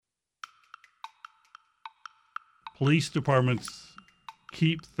police departments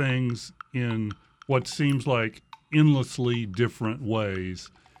keep things in what seems like endlessly different ways.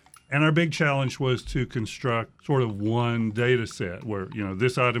 And our big challenge was to construct sort of one data set where,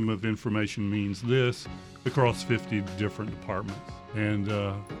 this item of information means this across 50 different departments. And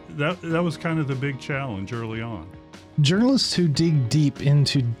that was kind of the big challenge early on. Journalists who dig deep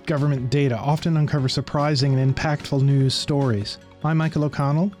into government data often uncover surprising and impactful news stories. I'm Michael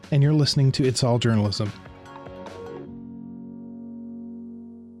O'Connell, and you're listening to It's All Journalism.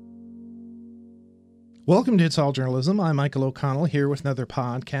 Welcome to It's All Journalism. I'm Michael O'Connell here with another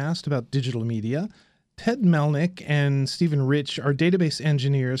podcast about digital media. Ted Mellnik and Stephen Rich are database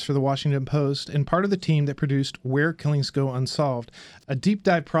engineers for the Washington Post and part of the team that produced Where Killings Go Unsolved, a deep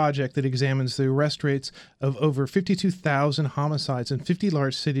dive project that examines the arrest rates of over 52,000 homicides in 50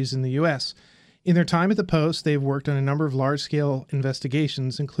 large cities in the U.S. In their time at the Post, they've worked on a number of large-scale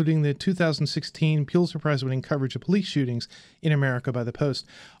investigations, including the 2016 Pulitzer Prize-winning coverage of police shootings in America by the Post.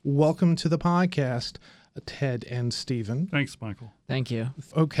 Welcome to the podcast, Ted and Stephen. Thanks, Michael. Thank you.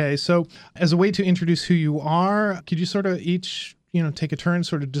 Okay, so as a way to introduce who you are, could you sort of each, take a turn,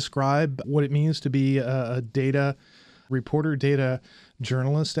 sort of describe what it means to be a data reporter, data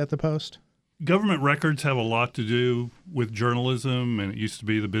journalist at the Post? Government records have a lot to do with journalism, and it used to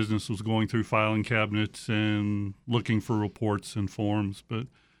be the business was going through filing cabinets and looking for reports and forms, but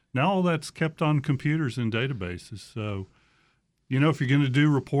now all that's kept on computers and databases. So, if you're going to do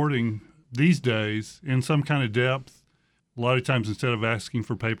reporting these days in some kind of depth, a lot of times instead of asking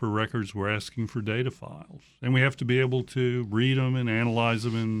for paper records, we're asking for data files. And we have to be able to read them and analyze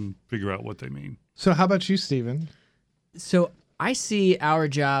them and figure out what they mean. So how about you, Stephen? So I see our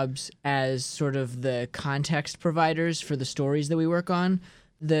jobs as sort of the context providers for the stories that we work on.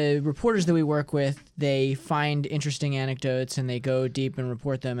 The reporters that we work with, they find interesting anecdotes and they go deep and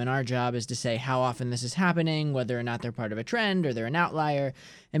report them. And our job is to say how often this is happening, whether or not they're part of a trend or they're an outlier,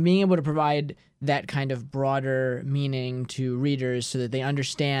 and being able to provide that kind of broader meaning to readers so that they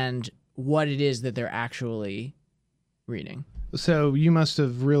understand what it is that they're actually reading. So you must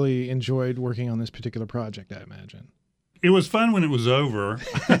have really enjoyed working on this particular project, I imagine. It was fun when it was over.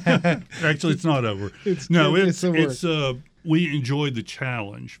 Actually, it's not over. We enjoyed the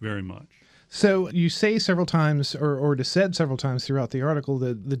challenge very much. So you say several times, or it is said several times throughout the article,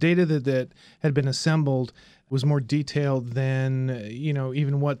 that the data that had been assembled was more detailed than,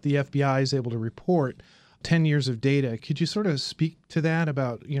 even what the FBI is able to report. 10 years of data. Could you sort of speak to that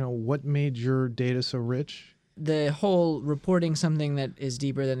about, what made your data so rich? The whole reporting something that is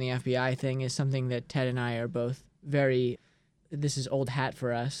deeper than the FBI thing is something that Ted and I are both this is old hat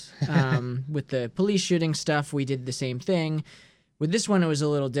for us. With the police shooting stuff, we did the same thing. With this one, it was a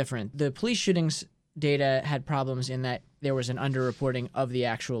little different. The police shootings data had problems in that there was an underreporting of the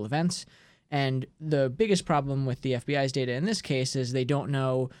actual events. And the biggest problem with the FBI's data in this case is they don't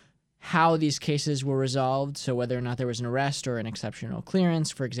know how these cases were resolved. So whether or not there was an arrest or an exceptional clearance,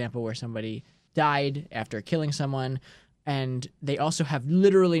 for example, where somebody died after killing someone. And they also have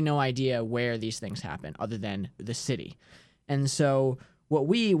literally no idea where these things happen other than the city. And so what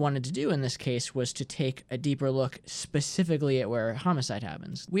we wanted to do in this case was to take a deeper look specifically at where homicide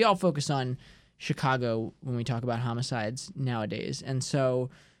happens. We all focus on Chicago when we talk about homicides nowadays. And so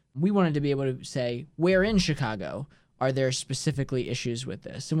we wanted to be able to say, where in Chicago are there specifically issues with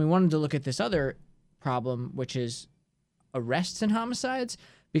this? And we wanted to look at this other problem, which is arrests and homicides,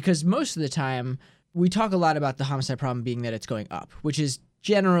 because most of the time we talk a lot about the homicide problem being that it's going up, which is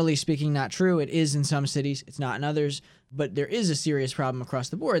generally speaking not true. It is in some cities, it's not in others, but there is a serious problem across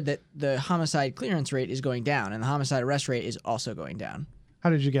the board that the homicide clearance rate is going down and the homicide arrest rate is also going down. How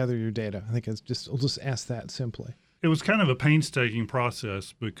did you gather your data? I think I'll just ask that simply. It was kind of a painstaking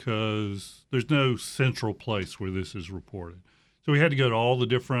process because there's no central place where this is reported. So we had to go to all the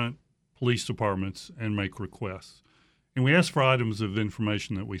different police departments and make requests. And we asked for items of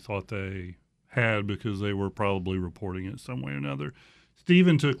information that we thought they had because they were probably reporting it some way or another.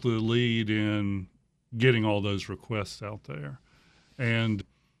 Stephen took the lead in getting all those requests out there. And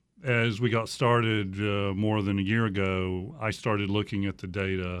as we got started more than a year ago, I started looking at the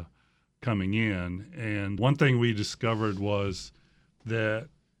data coming in. And one thing we discovered was that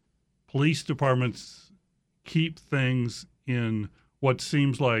police departments keep things in what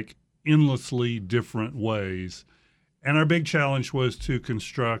seems like endlessly different ways. And our big challenge was to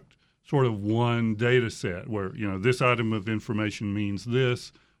construct sort of one data set where, this item of information means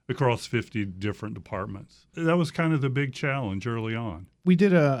this across 50 different departments. That was kind of the big challenge early on. We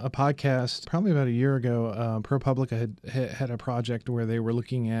did a podcast probably about a year ago. ProPublica had a project where they were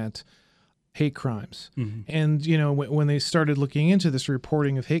looking at hate crimes. Mm-hmm. And, you know, when they started looking into this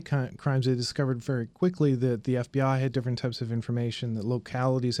reporting of hate crimes, they discovered very quickly that the FBI had different types of information, that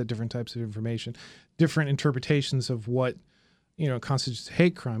localities had different types of information, different interpretations of what, you know, constitutes a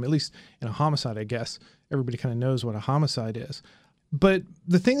hate crime, at least in a homicide, I guess. Everybody kind of knows what a homicide is. But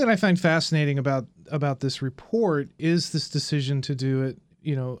the thing that I find fascinating about this report is this decision to do it,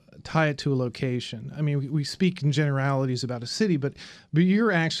 you know, tie it to a location. I mean, we speak in generalities about a city, but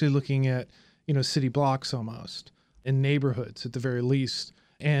you're actually looking at, you know, city blocks almost, and neighborhoods at the very least,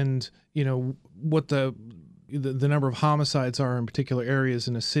 and, you know, what the number of homicides are in particular areas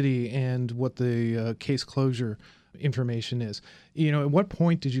in a city, and what the case closure information is. You know, at what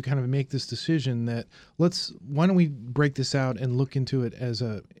point did you kind of make this decision that why don't we break this out and look into it as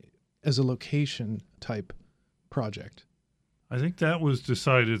a location type project? I think that was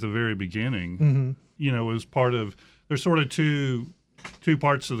decided at the very beginning. Mm-hmm. You know, as part of, there's sort of two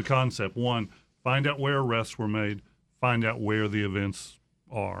parts of the concept. One, find out where arrests were made, find out where the events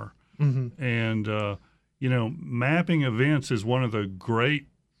are. Mm-hmm. And, you know, mapping events is one of the great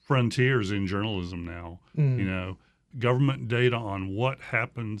frontiers in journalism now. Mm-hmm. You know, government data on what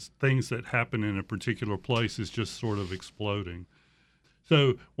happens, things that happen in a particular place is just sort of exploding.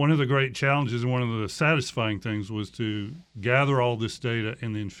 So one of the great challenges and one of the satisfying things was to gather all this data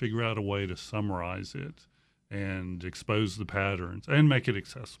and then figure out a way to summarize it and expose the patterns and make it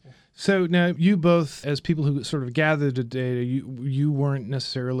accessible. So now you both, as people who sort of gathered the data, you weren't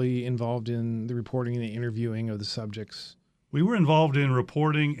necessarily involved in the reporting and the interviewing of the subjects. We were involved in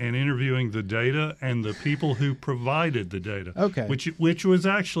reporting and interviewing the data and the people who provided the data. Okay. Which was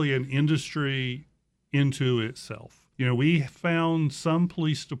actually an industry into itself. You know, we found some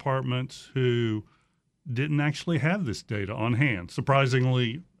police departments who didn't actually have this data on hand,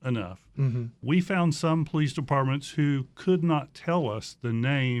 surprisingly enough. Mm-hmm. We found some police departments who could not tell us the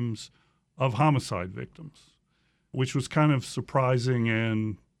names of homicide victims, which was kind of surprising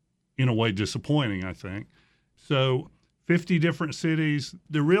and, in a way, disappointing, I think. So 50 different cities,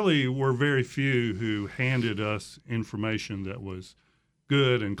 there really were very few who handed us information that was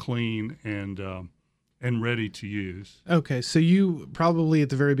good and clean and ready to use. Okay, so you probably at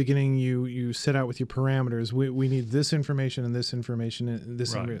the very beginning you set out with your parameters. We need this information and this information and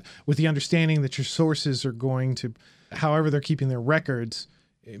this, Right. with the understanding that your sources are going to, however they're keeping their records,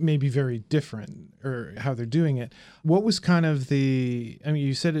 it may be very different, or how they're doing it. What was kind of I mean,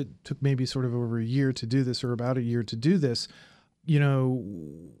 you said it took maybe sort of over a year to do this, or about a year to do this. You know,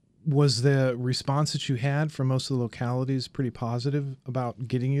 was the response that you had from most of the localities pretty positive about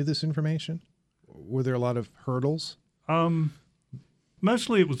getting you this information? Were there a lot of hurdles?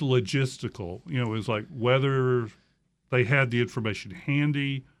 Mostly it was logistical. You know, it was like whether they had the information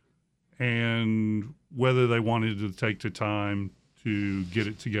handy and whether they wanted to take the time to get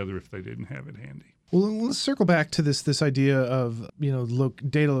it together if they didn't have it handy. Well, let's circle back to this idea of, you know,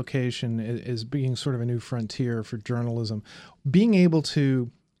 data location as being sort of a new frontier for journalism. Being able to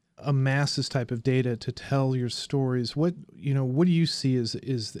amass this type of data to tell your stories, what do you see is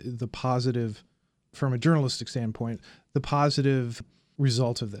the positive, from a journalistic standpoint, the positive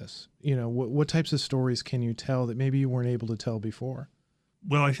result of this? You know, what types of stories can you tell that maybe you weren't able to tell before?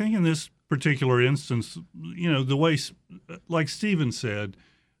 Well, I think in this particular instance, you know, the way, like Stephen said,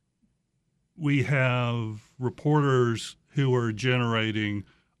 we have reporters who are generating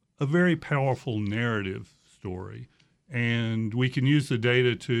a very powerful narrative story. And we can use the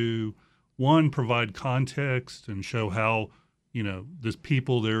data to, one, provide context and show how, you know, the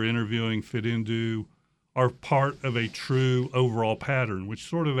people they're interviewing fit into, are part of a true overall pattern, which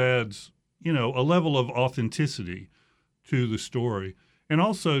sort of adds, you know, a level of authenticity to the story. And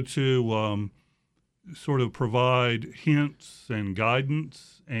also to sort of provide hints and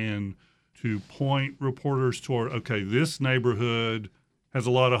guidance and to point reporters toward, okay, this neighborhood has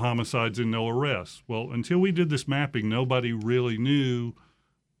a lot of homicides and no arrests. Well, until we did this mapping, nobody really knew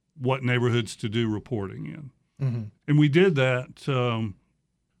what neighborhoods to do reporting in. Mm-hmm. And we did that on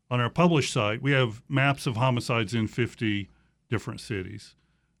our published site. We have maps of homicides in 50 different cities.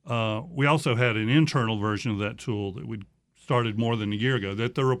 We also had an internal version of that tool that we started more than a year ago,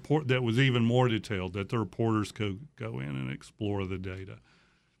 that was even more detailed, that the reporters could go in and explore the data.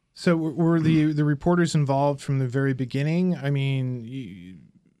 So were the reporters involved from the very beginning? I mean,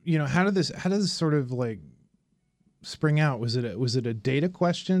 you know, how did this sort of like spring out? Was it a data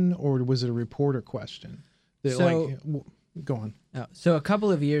question, or was it a reporter question? Go on. So a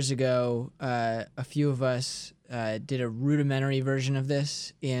couple of years ago, a few of us did a rudimentary version of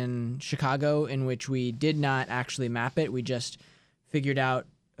this in Chicago, in which we did not actually map it. We just figured out,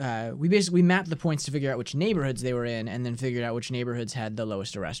 we mapped the points to figure out which neighborhoods they were in, and then figured out which neighborhoods had the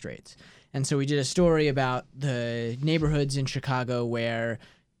lowest arrest rates. And so we did a story about the neighborhoods in Chicago where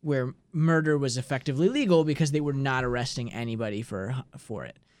murder was effectively legal because they were not arresting anybody for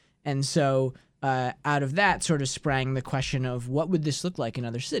it. And so out of that sort of sprang the question of what would this look like in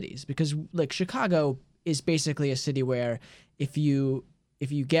other cities? Because like Chicago is basically a city where if you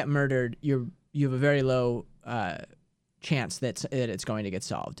get murdered, you have a very low chance that it's going to get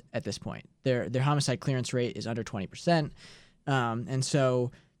solved at this point. Their homicide clearance rate is under 20%. And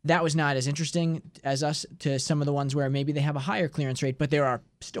so that was not as interesting as us to some of the ones where maybe they have a higher clearance rate, but there are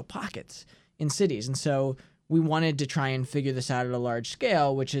still pockets in cities. And so we wanted to try and figure this out at a large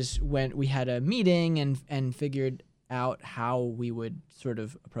scale, which is when we had a meeting and figured out how we would sort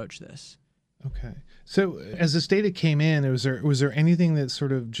of approach this. Okay. So as this data came in, was there anything that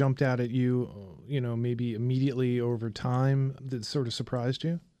sort of jumped out at you, maybe immediately over time that sort of surprised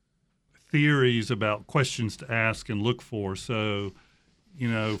you? Theories about questions to ask and look for. So,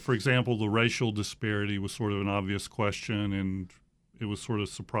 for example, the racial disparity was sort of an obvious question, and it was sort of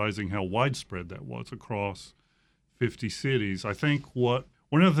surprising how widespread that was across 50 cities. I think one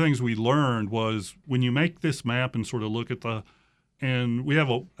of the things we learned was when you make this map and sort of look at and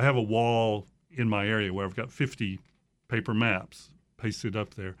I have a wall in my area where I've got 50 paper maps pasted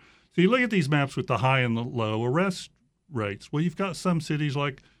up there. So you look at these maps with the high and the low arrest rates. Well, you've got some cities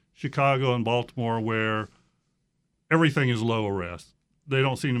like Chicago and Baltimore where everything is low arrest. They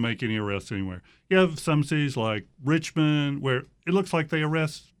don't seem to make any arrests anywhere. You have some cities like Richmond where it looks like they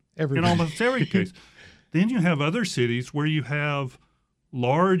arrest in almost every case. Then you have other cities where you have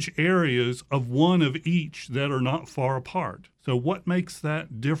large areas of one of each that are not far apart. So what makes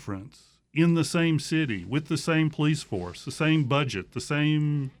that difference in the same city with the same police force, the same budget, the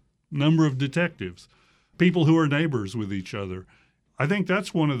same number of detectives, people who are neighbors with each other? I think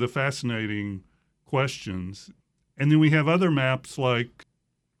that's one of the fascinating questions. And then we have other maps like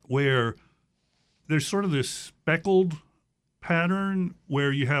where there's sort of this speckled pattern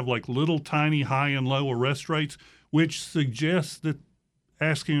where you have like little tiny high and low arrest rates, which suggests that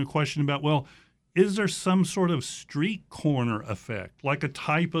asking a question about, well, is there some sort of street corner effect, like a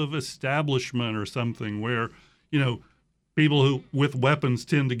type of establishment or something where, people who with weapons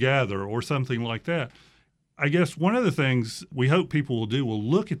tend to gather or something like that? I guess one of the things we hope people will do will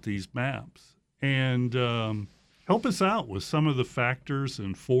look at these maps and help us out with some of the factors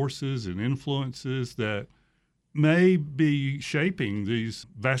and forces and influences that may be shaping these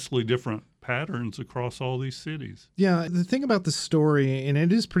vastly different patterns across all these cities. Yeah, the thing about the story, and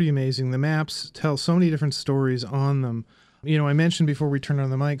it is pretty amazing, the maps tell so many different stories on them. I mentioned before we turned on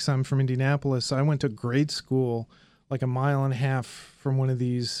the mics, I'm from Indianapolis. I went to grade school like a mile and a half from one of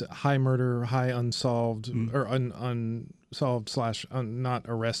these high murder, high unsolved or unsolved / not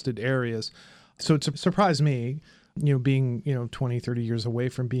arrested areas. So it surprised me, being, 20, 30 years away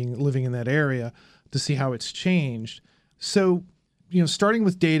from living in that area, to see how it's changed. So, starting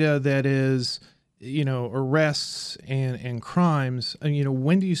with data that is, arrests and crimes,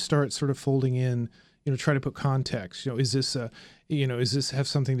 when do you start sort of folding in, try to put context? Is this have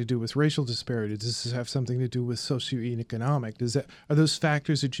something to do with racial disparity? Does this have something to do with socioeconomic? Are those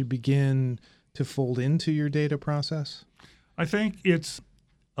factors that you begin to fold into your data process? I think it's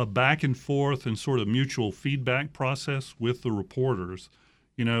a back and forth and sort of mutual feedback process with the reporters.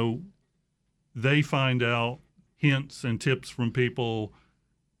 They find out hints and tips from people.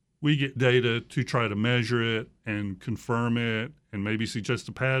 We get data to try to measure it and confirm it and maybe suggest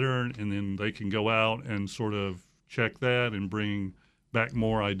a pattern, and then they can go out and sort of check that and bring back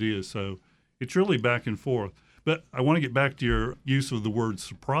more ideas. So it's really back and forth. But I want to get back to your use of the word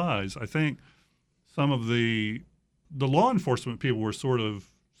surprise. I think some of the law enforcement people were sort of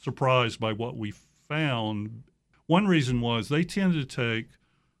surprised by what we found. One reason was they tended to take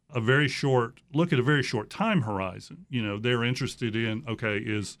a very short time horizon. They're interested in, okay,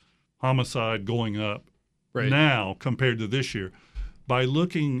 is homicide going up now compared to this year? By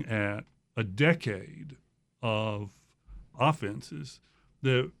looking at a decade of offenses,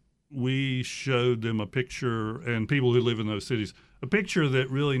 that we showed them a picture, and people who live in those cities, a picture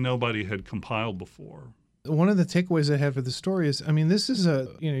that really nobody had compiled before. One of the takeaways I have for the story is, this is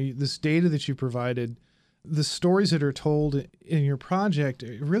this data that you provided, the stories that are told in your project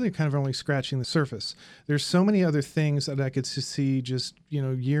really kind of only scratching the surface. There's so many other things that I could see just,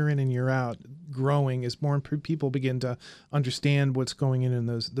 year in and year out growing as more people begin to understand what's going in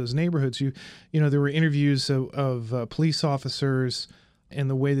those neighborhoods. There were interviews of police officers and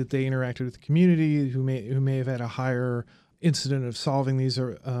the way that they interacted with the community who may have had a higher incident of solving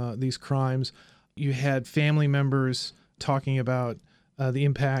these crimes. You had family members talking about the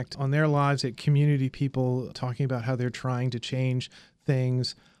impact on their lives, at community people talking about how they're trying to change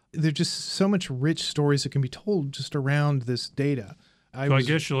things. There's just so much rich stories that can be told just around this data. I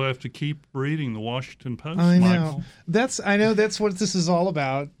guess you'll have to keep reading the Washington Post, I know. Michael. I know that's what this is all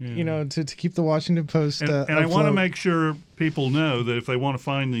about, Yeah. to keep the Washington Post And I afloat. want to make sure people know that if they want to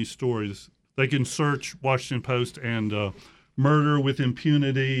find these stories, they can search Washington Post and murder with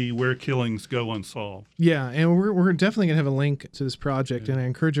impunity, where killings go unsolved. Yeah, and we're definitely going to have a link to this project, and I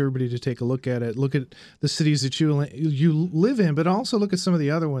encourage everybody to take a look at it. Look at the cities that you live in, but also look at some of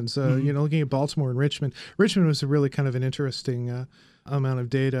the other ones. Looking at Baltimore and Richmond. Richmond was a really kind of an interesting amount of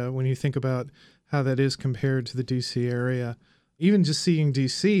data when you think about how that is compared to the D.C. area. Even just seeing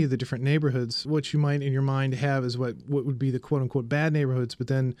D.C., the different neighborhoods, what you might in your mind have is what would be the quote-unquote bad neighborhoods, but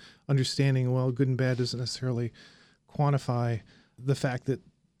then understanding, well, good and bad doesn't necessarily quantify the fact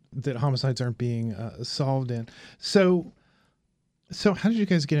that homicides aren't being solved in. So how did you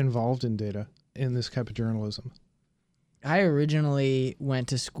guys get involved in data in this type of journalism? I originally went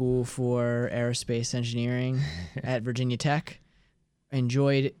to school for aerospace engineering at Virginia Tech.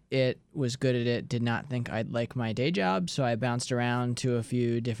 Enjoyed it, was good at it, did not think I'd like my day job, so I bounced around to a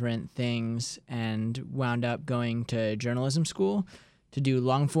few different things and wound up going to journalism school to do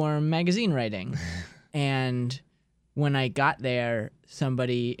long-form magazine writing. And when I got there,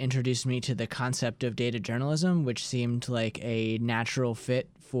 somebody introduced me to the concept of data journalism, which seemed like a natural fit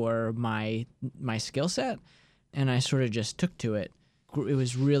for my skill set, and I sort of just took to it. It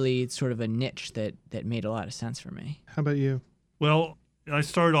was really sort of a niche that made a lot of sense for me. How about you? Well, I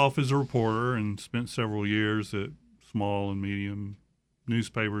started off as a reporter and spent several years at small and medium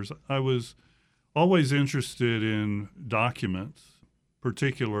newspapers. I was always interested in documents,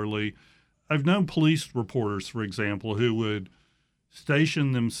 particularly. I've known police reporters, for example, who would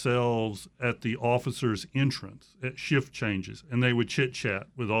station themselves at the officer's entrance at shift changes, and they would chit-chat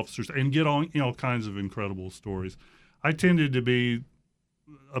with officers and get on all kinds of incredible stories. I tended to be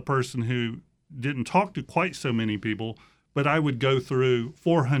a person who didn't talk to quite so many people, but I would go through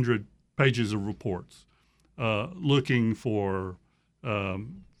 400 pages of reports looking for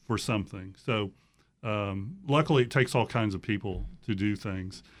something. So luckily, it takes all kinds of people to do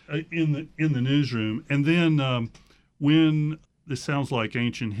things in the newsroom. And then when this sounds like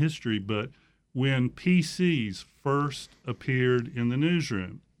ancient history, but when PCs first appeared in the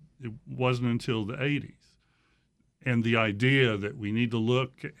newsroom, it wasn't until the 80s. And the idea that we need to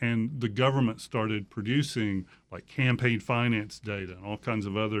look, and the government started producing like campaign finance data and all kinds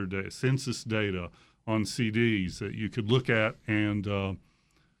of other data, census data on CDs that you could look at and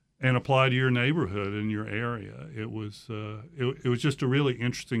apply to your neighborhood and your area. It was just a really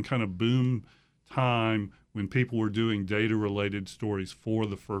interesting kind of boom time when people were doing data-related stories for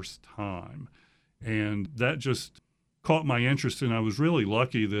the first time. And that just caught my interest, and I was really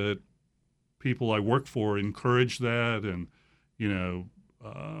lucky that people I worked for encouraged that and,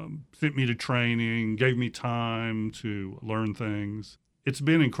 sent me to training, gave me time to learn things. It's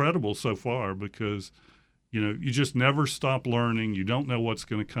been incredible so far because, you just never stop learning. You don't know what's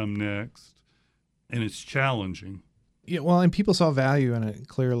going to come next, and it's challenging. Yeah, well, and people saw value in it,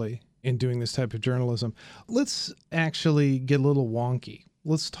 clearly, in doing this type of journalism. Let's actually get a little wonky.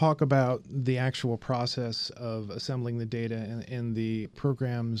 Let's talk about the actual process of assembling the data and the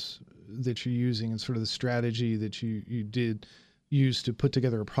programs that you're using and sort of the strategy that you did use to put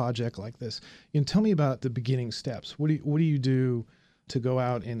together a project like this. Tell me about the beginning steps. What do you do to go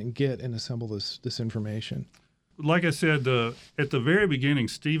out and get and assemble this information? Like I said, at the very beginning,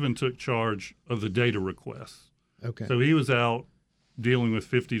 Stephen took charge of the data requests. Okay. So he was out dealing with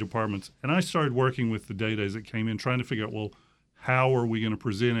 50 departments, and I started working with the data as it came in, trying to figure out, well, how are we going to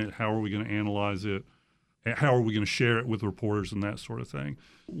present it? How are we going to analyze it? How are we going to share it with reporters and that sort of thing?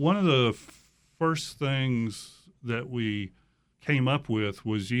 One of the first things that we came up with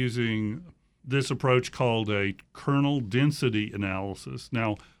was using this approach called a kernel density analysis.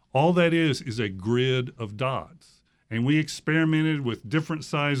 Now, all that is a grid of dots. And we experimented with different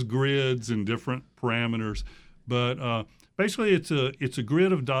size grids and different parameters. But basically, it's a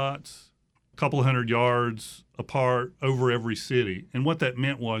grid of dots, a couple 100 yards apart over every city. And what that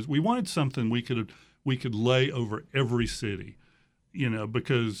meant was we wanted something we could lay over every city,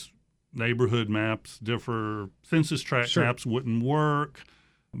 because neighborhood maps differ. Census tract maps wouldn't work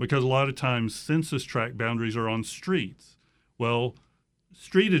because a lot of times census tract boundaries are on streets. Well,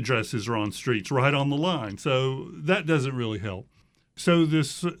 street addresses are on streets right on the line, so that doesn't really help. So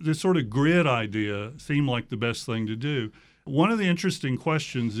this sort of grid idea seemed like the best thing to do. One of the interesting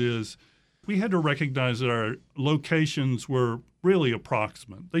questions is we had to recognize that our locations were really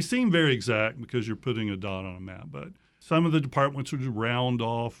approximate. They seem very exact because you're putting a dot on a map, but some of the departments would round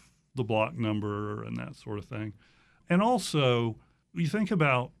off the block number and that sort of thing. And also, you think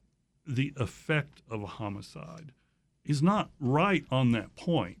about the effect of a homicide is not right on that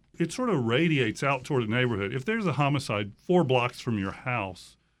point. It sort of radiates out toward the neighborhood. If there's a homicide 4 blocks from your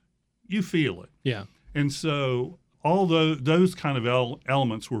house, you feel it. Yeah. And so all those kind of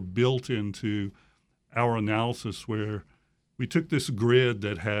elements were built into our analysis, where we took this grid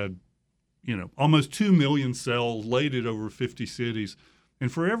that had, almost 2 million cells laid it over 50 cities.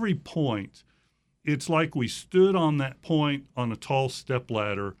 And for every point, it's like we stood on that point on a tall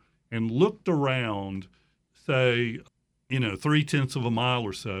stepladder and looked around, say, 0.3 of a mile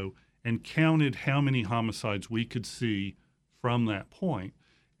or so, and counted how many homicides we could see from that point.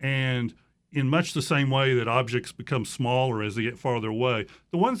 And in much the same way that objects become smaller as they get farther away,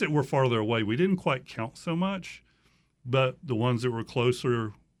 the ones that were farther away, we didn't quite count so much, but the ones that were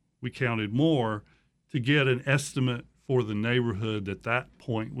closer, we counted more to get an estimate for the neighborhood that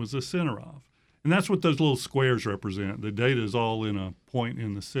point was the center of. And that's what those little squares represent. The data is all in a point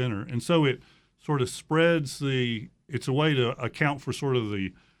in the center. And so it sort of spreads it's a way to account for sort of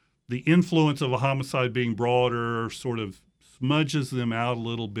the influence of a homicide being broader, sort of smudges them out a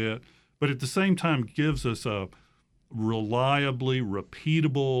little bit, but at the same time gives us a reliably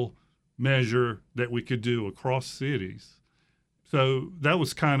repeatable measure that we could do across cities. So that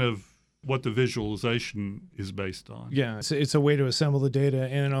was kind of what the visualization is based on. Yeah, it's a way to assemble the data,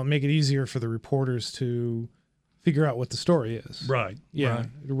 and it'll make it easier for the reporters to figure out what the story is. Right. Yeah,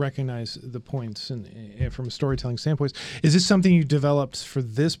 right. To recognize the points and from a storytelling standpoint. Is this something you developed for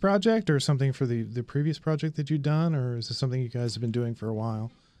this project, or something for the previous project that you've done, or is this something you guys have been doing for a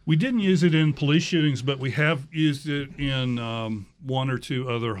while? We didn't use it in police shootings, but we have used it in 1 or 2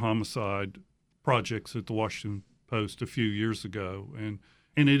 other homicide projects at the Washington Post a few years ago. And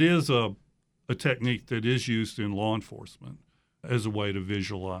it is a technique that is used in law enforcement as a way to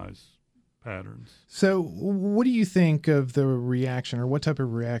visualize patterns. So what do you think of the reaction, or what type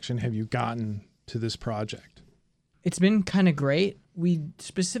of reaction have you gotten to this project? It's been kind of great. We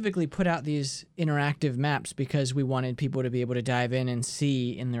specifically put out these interactive maps because we wanted people to be able to dive in and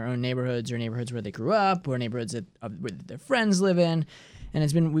see in their own neighborhoods, or neighborhoods where they grew up, or neighborhoods that where their friends live in.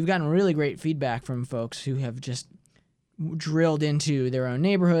 And we've gotten really great feedback from folks who have just drilled into their own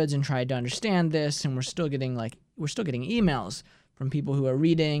neighborhoods and tried to understand this. And we're still getting emails from people who are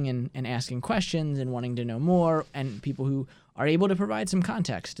reading and asking questions and wanting to know more, and people who are able to provide some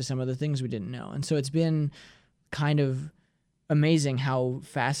context to some of the things we didn't know. And so it's been kind of amazing how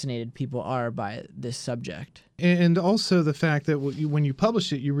fascinated people are by this subject. And also the fact that when you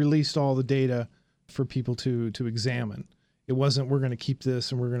published it, you released all the data for people to examine. It wasn't, we're going to keep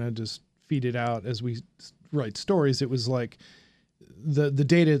this and we're going to just feed it out as we write stories. It was like the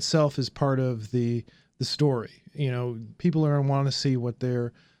data itself is part of the story. People are going to want to see what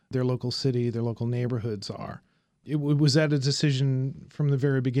their local city, their local neighborhoods are. Was that a decision from the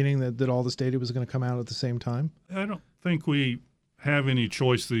very beginning that all this data was going to come out at the same time? I don't think we have any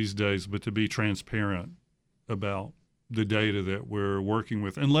choice these days but to be transparent about the data that we're working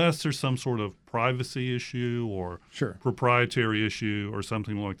with, unless there's some sort of privacy issue or proprietary issue or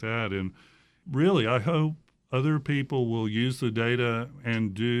something like that. And really, I hope other people will use the data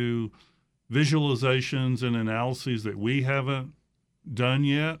and do visualizations and analyses that we haven't done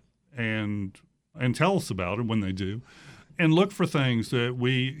yet, and tell us about it when they do, and look for things that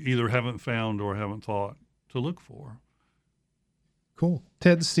we either haven't found or haven't thought to look for. Cool.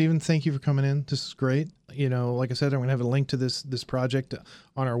 Ted, Stephen, thank you for coming in. This is great. Like I said, I'm going to have a link to this project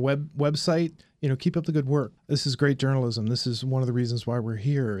on our website. Keep up the good work. This is great journalism. This is one of the reasons why we're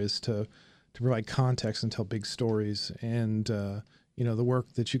here, is to provide context and tell big stories. And, the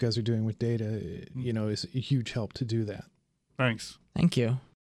work that you guys are doing with data, is a huge help to do that. Thanks. Thank you.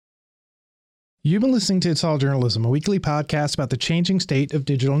 You've been listening to It's All Journalism, a weekly podcast about the changing state of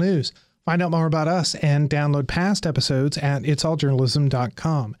digital news. Find out more about us and download past episodes at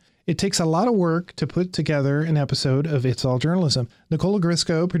itsalljournalism.com. It takes a lot of work to put together an episode of It's All Journalism. Nicola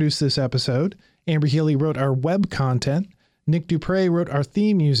Grisco produced this episode. Amber Healy wrote our web content. Nick Dupre wrote our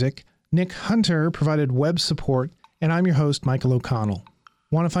theme music. Nick Hunter provided web support. And I'm your host, Michael O'Connell.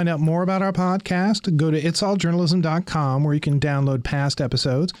 Want to find out more about our podcast? Go to itsalljournalism.com, where you can download past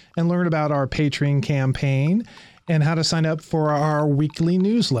episodes and learn about our Patreon campaign and how to sign up for our weekly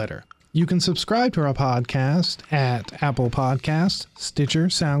newsletter. You can subscribe to our podcast at Apple Podcasts, Stitcher,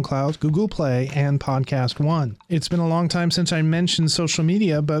 SoundCloud, Google Play, and Podcast One. It's been a long time since I mentioned social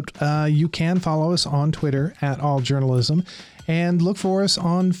media, but you can follow us on Twitter at AllJournalism, and look for us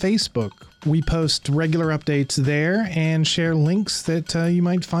on Facebook. We post regular updates there and share links that you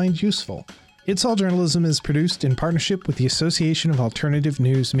might find useful. It's All Journalism is produced in partnership with the Association of Alternative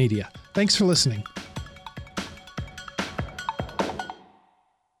News Media. Thanks for listening.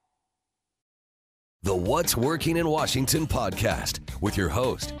 What's Working in Washington podcast with your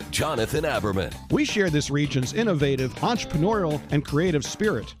host, Jonathan Aberman. We share this region's innovative, entrepreneurial, and creative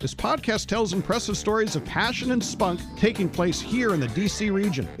spirit. This podcast tells impressive stories of passion and spunk taking place here in the D.C.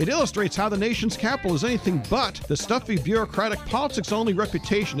 region. It illustrates how the nation's capital is anything but the stuffy, bureaucratic, politics-only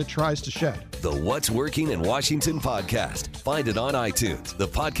reputation it tries to shed. The What's Working in Washington podcast. Find it on iTunes, the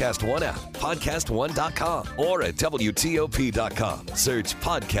Podcast One app, podcastone.com, or at WTOP.com. Search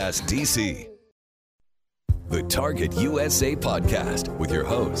Podcast DC. The Target USA podcast with your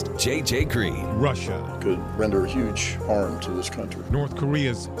host, JJ Green. Russia could render huge harm to this country. North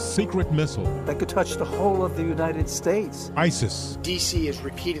Korea's secret missile that could touch the whole of the United States. ISIS. D.C. is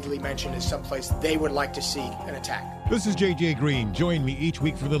repeatedly mentioned as someplace they would like to see an attack. This is JJ Green. Join me each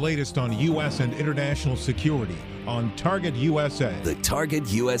week for the latest on U.S. and international security on Target USA. The Target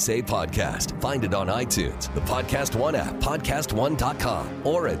USA podcast. Find it on iTunes, the Podcast One app, podcastone.com,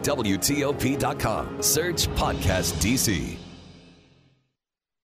 or at WTOP.com. Search Podcast DC.